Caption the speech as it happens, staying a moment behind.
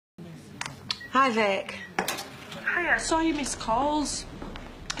Hi, Vic. Hiya, I saw you missed calls.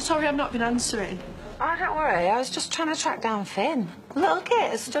 Sorry I've not been answering. Oh, don't worry. I was just trying to track down Finn. Little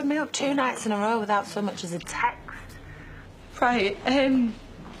kid has stood me up 2 nights in a row without so much as a text. Right,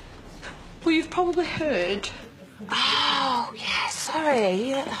 well, you've probably heard. Oh, yeah, sorry.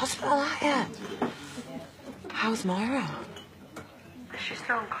 You're at the hospital, aren't you? How's Moira? She's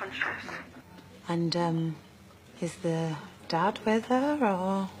still unconscious. And, is the dad with her,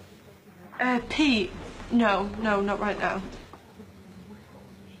 or...? Pete? No, not right now.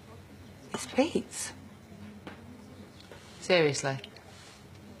 It's Pete's. Seriously?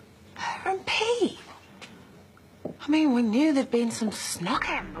 Her and Pete? I mean, we knew there'd been some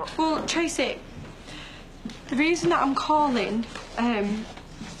snocking, but... Well, Tracy, the reason that I'm calling,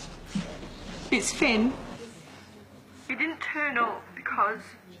 it's Finn. He didn't turn up because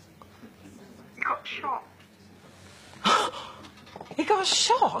he got shot. He got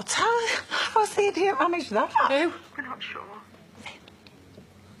shot? How's the idiot managed that? Who? We're not sure.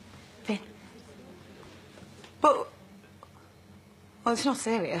 Finn. But... Well, it's not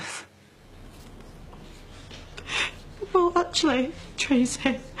serious. Well, actually,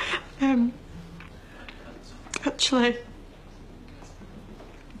 Tracy, actually,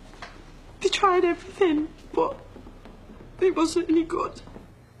 they tried everything, but it wasn't any good.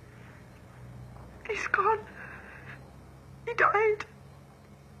 He's gone. He died.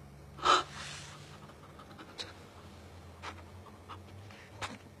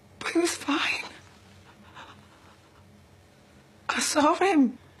 But he was fine. I saw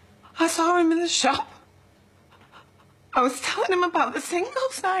him. I saw him in the shop. I was telling him about the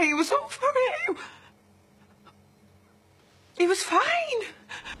singles night. He was all for it. He was fine.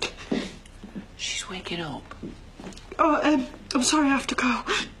 She's waking up. Oh, I'm sorry, I have to go.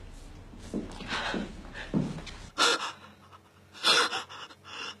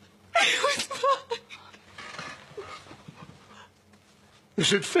 He was fine.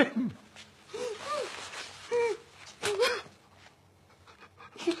 Is it Finn?